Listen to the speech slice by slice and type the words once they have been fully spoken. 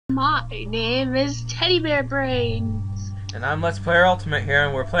My name is Teddy Bear Brains. And I'm Let's Player Ultimate here,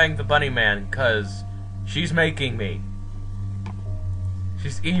 and we're playing the Bunny Man, cause she's making me.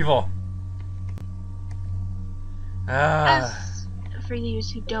 She's evil. As for you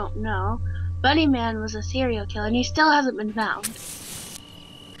who don't know, Bunny Man was a serial killer and he still hasn't been found.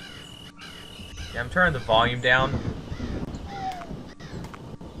 Yeah, I'm turning the volume down.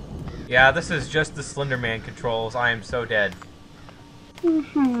 Yeah, this is just the Slender Man controls. I am so dead.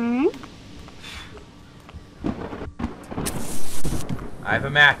 I have a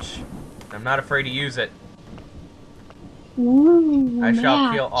match. I'm not afraid to use it. I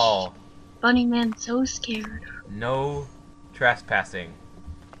shall kill all. Bunny Man's so scared. No trespassing.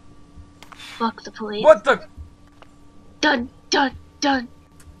 Fuck the police. What the? Dun dun dun.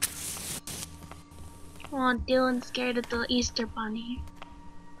 Oh, Dylan's scared of the Easter Bunny.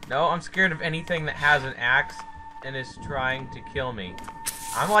 No, I'm scared of anything that has an axe and is trying to kill me.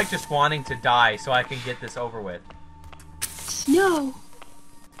 I'm like just wanting to die so I can get this over with. Snow.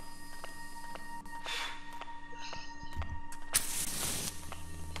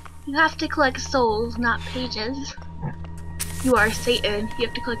 You have to collect souls, not pages. You are Satan. You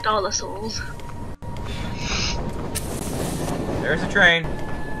have to collect all the souls. There's a train.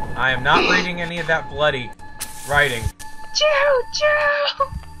 I am not reading any of that bloody writing. Choo choo!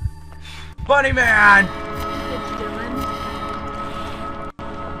 Bunny Man! It's Dylan.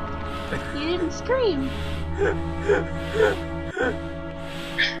 You didn't scream.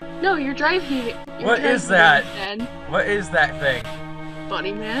 No, you're driving. What is that? What is that thing?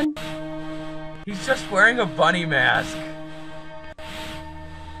 Bunny Man? He's just wearing a bunny mask.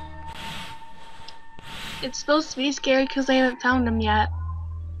 It's supposed to be scary because they haven't found him yet.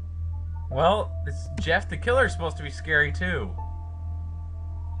 Well, it's Jeff the Killer is supposed to be scary too.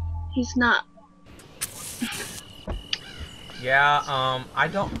 He's not. Yeah, I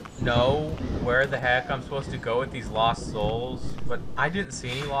don't know where the heck I'm supposed to go with these lost souls, but I didn't see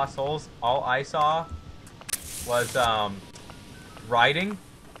any lost souls. All I saw was, writing.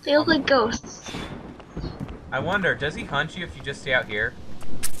 They look like ghosts. I wonder, does he hunt you if you just stay out here?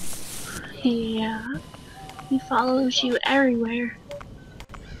 Yeah. He follows you everywhere.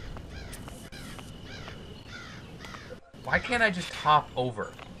 Why can't I just hop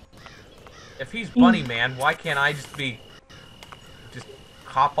over? If he's Bunny Man, why can't I just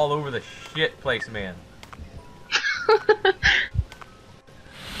hop all over the shit place, man?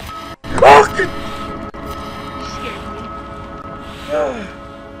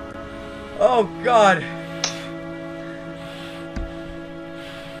 Oh God.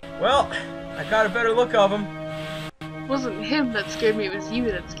 Well, I got a better look of him. It wasn't him that scared me, it was you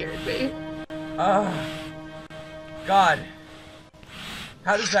that scared me. God.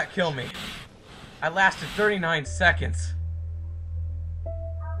 How does that kill me? I lasted 39 seconds.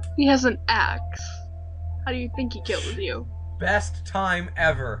 He has an axe. How do you think he killed you? Best time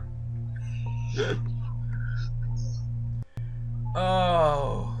ever.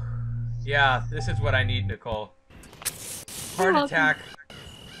 Oh. Yeah, this is what I need, Nicole. Heart attack.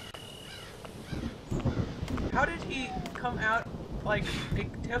 How did he come out? Like,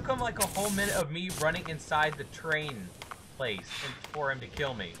 it took him like a whole minute of me running inside the train place for him to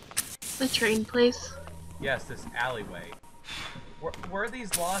kill me. The train place? Yes, this alleyway. Where are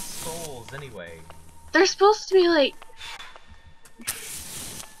these lost souls anyway? They're supposed to be like...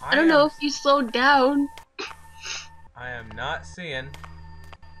 I don't know if you slowed down. I am not seeing.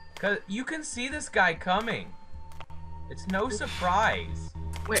 Cause you can see this guy coming. It's no surprise.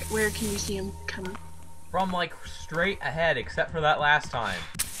 Where can you see him coming? From like straight ahead, except for that last time.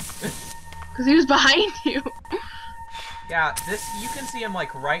 Cause he was behind you. Yeah, you can see him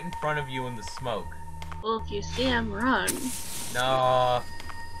like right in front of you in the smoke. Well, if you see him, run. No.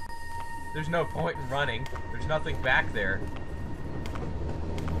 There's no point in running. There's nothing back there.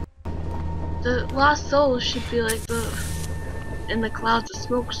 The lost souls should be like in the clouds of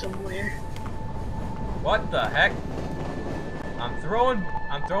smoke somewhere. What the heck? I'm throwing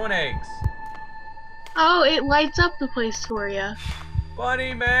eggs. Oh, it lights up the place for you.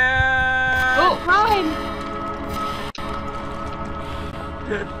 Bunny Man! Oh, run!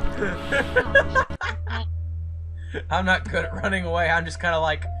 I'm not good at running away. I'm just kind of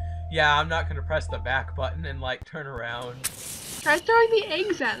like, yeah, I'm not gonna press the back button and like turn around. Try throwing the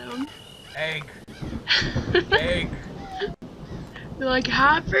eggs at him. Egg. Egg. They're like,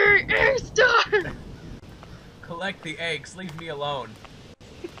 happy Easter! Collect the eggs. Leave me alone.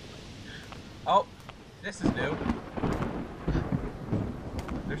 Oh, this is new.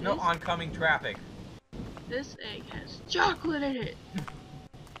 There's no oncoming traffic. This egg has chocolate in it.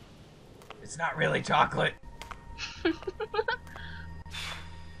 It's not really chocolate.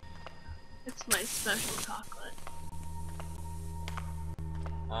 It's my special chocolate.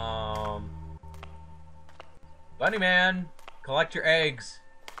 Bunny Man, collect your eggs.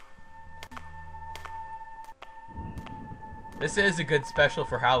 This is a good special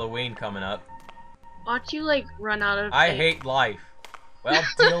for Halloween coming up. Watch you like run out of I eggs. hate life. Well,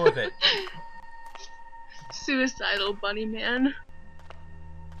 deal with it. Suicidal Bunny Man.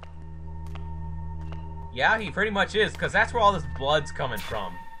 Yeah, he pretty much is, because that's where all this blood's coming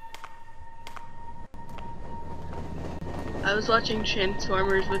from. I was watching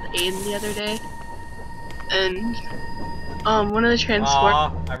Transformers with Aiden the other day, and one of the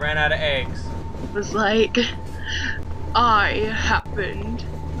Transformers I ran out of eggs. was like, I happened.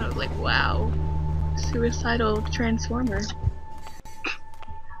 And I was like, wow. Suicidal Transformer.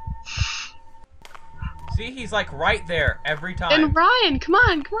 See, he's like right there every time. And Ryan, come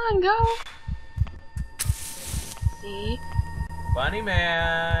on, go. See? Bunny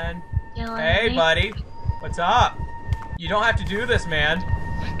Man. Yelling Hey, at me. buddy. What's up? You don't have to do this, man.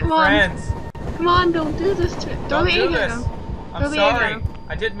 Come We're on. friends. Come on, don't do this to me. Throw Don't the do egg at this. him. I'm Throw the egg at sorry. him.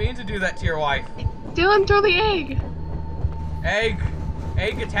 I didn't mean to do that to your wife. Dylan, throw the egg. Egg.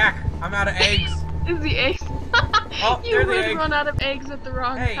 Egg attack. I'm out of eggs. Is the eggs? Oh, You there's the would egg. run out of eggs at the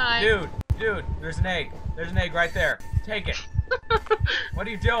wrong Hey, time. dude, there's an egg. There's an egg right there. Take it. What are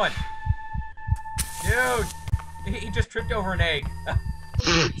you doing? Dude, he just tripped over an egg.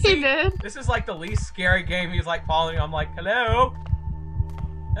 He did. This is like the least scary game. He's like following. I'm like, hello?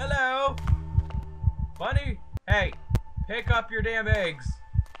 Hello? Bunny? Hey, pick up your damn eggs.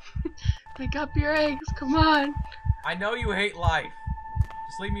 Pick up your eggs, come on. I know you hate life.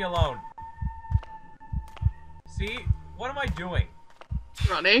 Just leave me alone. See? What am I doing?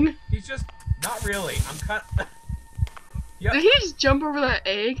 Running. He's just... Not really. I'm kind of... Yep. Did he just jump over that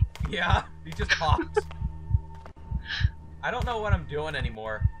egg? Yeah, he just hopped. I don't know what I'm doing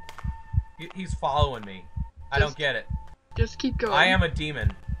anymore. He's following me. I don't get it. Just keep going. I am a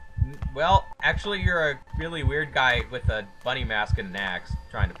demon. Well, actually, you're a really weird guy with a bunny mask and an axe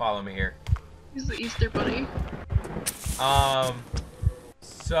trying to follow me here. He's the Easter Bunny.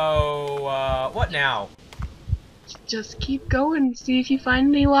 So, what now? Just keep going. See if you find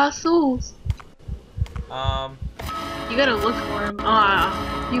any lost souls. You gotta look for him.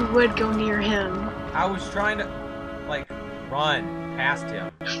 You would go near him. I was trying to, like, run past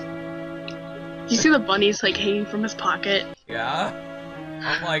him. You see the bunnies like hanging from his pocket? Yeah?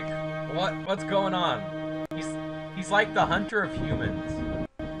 I'm like, what's going on? He's like the hunter of humans.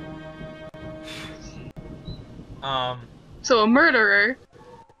 So a murderer.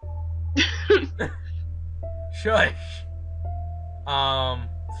 Shush.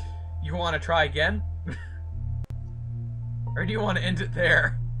 You want to try again? Or do you want to end it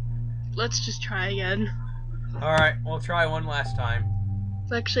there? Let's just try again. Alright, we'll try one last time.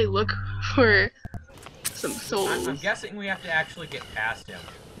 Let's actually look for some souls. I'm guessing we have to actually get past him.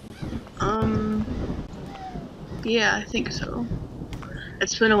 Yeah, I think so.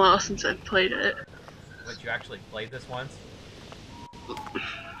 It's been a while since I've played it. But you actually played this once?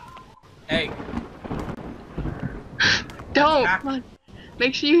 Hey. Don't! Back. Come on.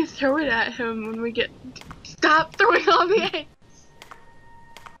 Make sure you throw it at him when we get... Stop throwing all the eggs!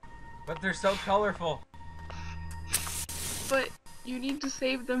 But they're so colorful. But you need to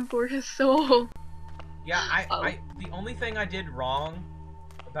save them for his soul. Yeah, the only thing I did wrong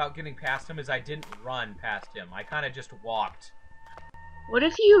about getting past him is I didn't run past him. I kind of just walked. What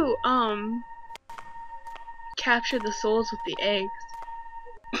if you, capture the souls with the eggs?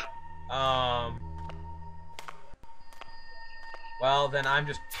 Well, then I'm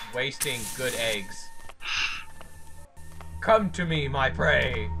just wasting good eggs. Come to me, my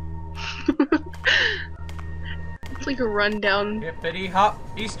prey. It's like a rundown. Hippity hop,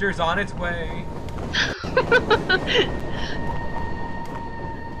 Easter's on its way.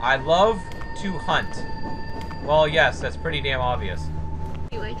 I love to hunt. Well, yes, that's pretty damn obvious.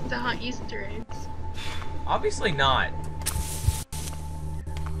 He likes to hunt Easter eggs. Obviously not.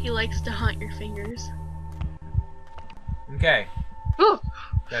 He likes to hunt your fingers. Okay. Oh!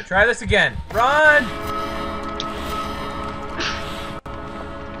 Gotta try this again. Run!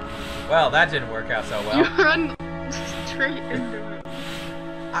 Well, that didn't work out so well. You run straight into him.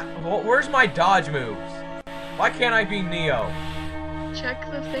 Well, where's my dodge moves? Why can't I be Neo? Check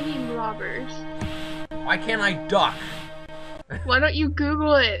the thingy robbers. Why can't I duck? Why don't you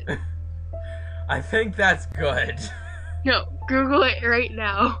Google it? I think that's good. No, Google it right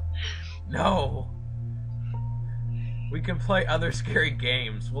now. No. We can play other scary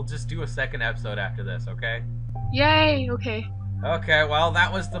games. We'll just do a second episode after this, okay? Yay, okay. Okay, well,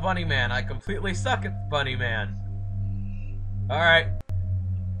 that was the Bunny Man. I completely suck at the Bunny Man. Alright.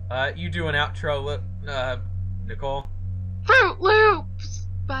 You do an outro, Nicole. Fruit Loops!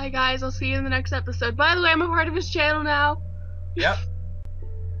 Bye, guys. I'll see you in the next episode. By the way, I'm a part of his channel now. Yep.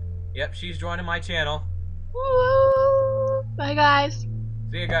 Yep, she's joining my channel. Woo! Bye, guys.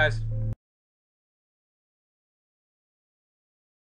 See you guys.